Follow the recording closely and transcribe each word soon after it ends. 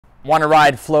Want to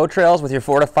ride flow trails with your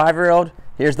 4 to 5-year-old?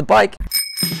 Here's the bike.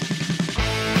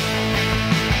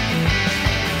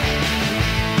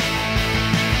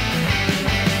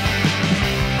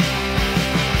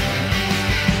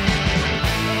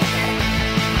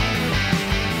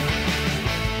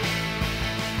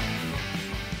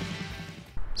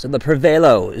 So the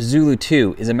Prevelo Zulu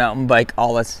 2 is a mountain bike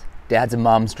all us dads and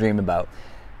moms dream about.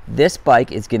 This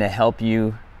bike is going to help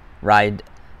you ride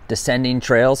descending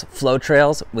trails, flow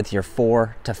trails with your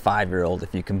 4 to 5-year-old,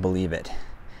 if you can believe it.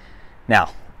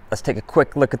 Now, let's take a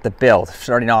quick look at the build,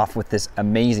 starting off with this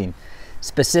amazing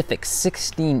specific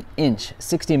 16-inch,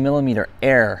 60mm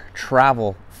Heir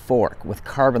travel fork with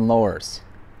carbon lowers,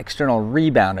 external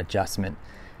rebound adjustment,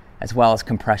 as well as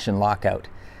compression lockout.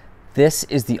 This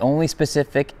is the only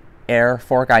specific Heir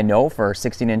fork I know for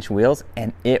 16-inch wheels,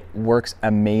 and it works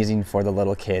amazing for the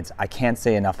little kids. I can't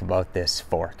say enough about this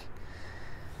fork.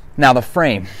 Now the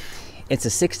frame, it's a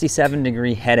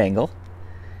 67-degree head angle,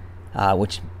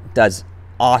 which does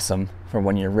awesome for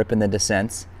when you're ripping the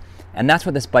descents, and that's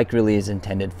what this bike really is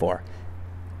intended for.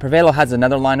 Prevelo has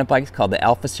another line of bikes called the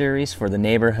Alpha series for the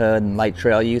neighborhood and light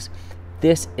trail use.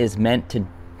 This is meant to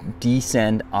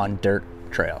descend on dirt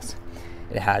trails.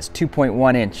 It has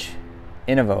 2.1-inch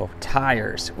Innova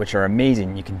tires, which are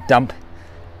amazing. You can dump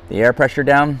the air pressure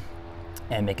down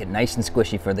and make it nice and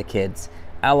squishy for the kids.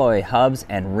 Alloy hubs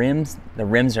and rims. The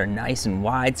rims are nice and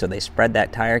wide, so they spread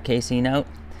that tire casing out.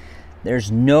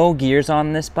 There's no gears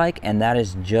on this bike, and that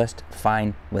is just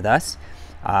fine with us.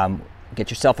 Get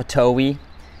yourself a towee.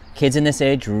 Kids in this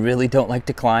age really don't like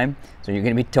to climb, so you're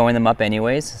going to be towing them up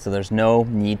anyways, so there's no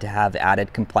need to have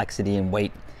added complexity and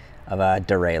weight of a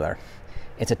derailleur.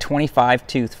 It's a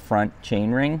 25-tooth front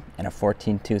chainring and a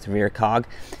 14-tooth rear cog.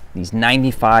 These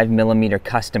 95mm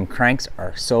custom cranks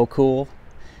are so cool.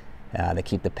 They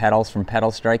keep the pedals from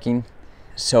pedal striking.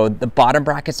 So the bottom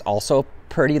bracket's also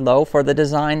pretty low for the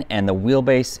design, and the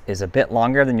wheelbase is a bit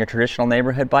longer than your traditional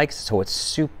neighborhood bikes, so it's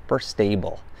super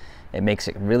stable. It makes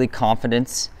it really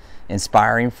confidence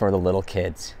inspiring for the little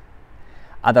kids.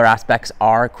 Other aspects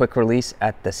are quick release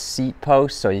at the seat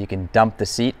post, so you can dump the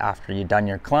seat after you've done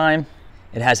your climb.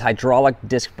 It has hydraulic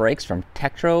disc brakes from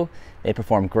Tektro. They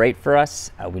perform great for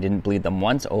us. We didn't bleed them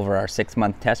once over our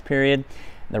 6-month test period.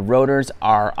 The rotors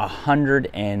are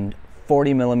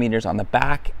 140mm on the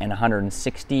back and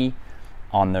 160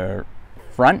 on the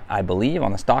front, I believe,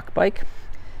 on the stock bike.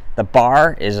 The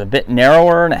bar is a bit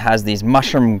narrower and it has these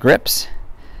mushroom grips,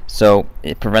 so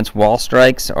it prevents wall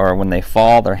strikes or when they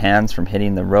fall, their hands from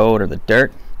hitting the road or the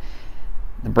dirt.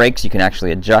 The brakes, you can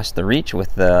actually adjust the reach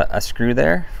with a screw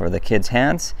there for the kids'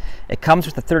 hands. It comes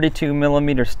with a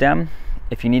 32mm stem.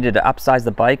 If you needed to upsize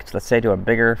the bike, let's say to a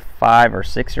bigger 5 or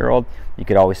 6-year-old, you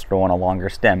could always throw in a longer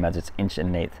stem as it's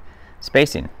 1.1 inch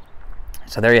spacing.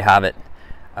 So there you have it,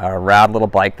 a rad little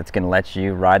bike that's going to let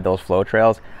you ride those flow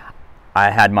trails.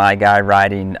 I had my guy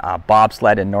riding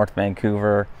bobsled in North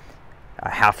Vancouver,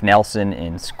 half Nelson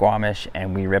in Squamish,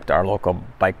 and we ripped our local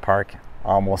bike park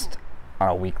almost on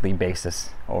a weekly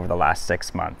basis over the last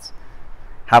 6 months.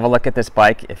 Have a look at this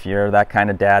bike if you're that kind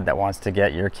of dad that wants to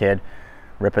get your kid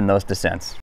ripping those descents.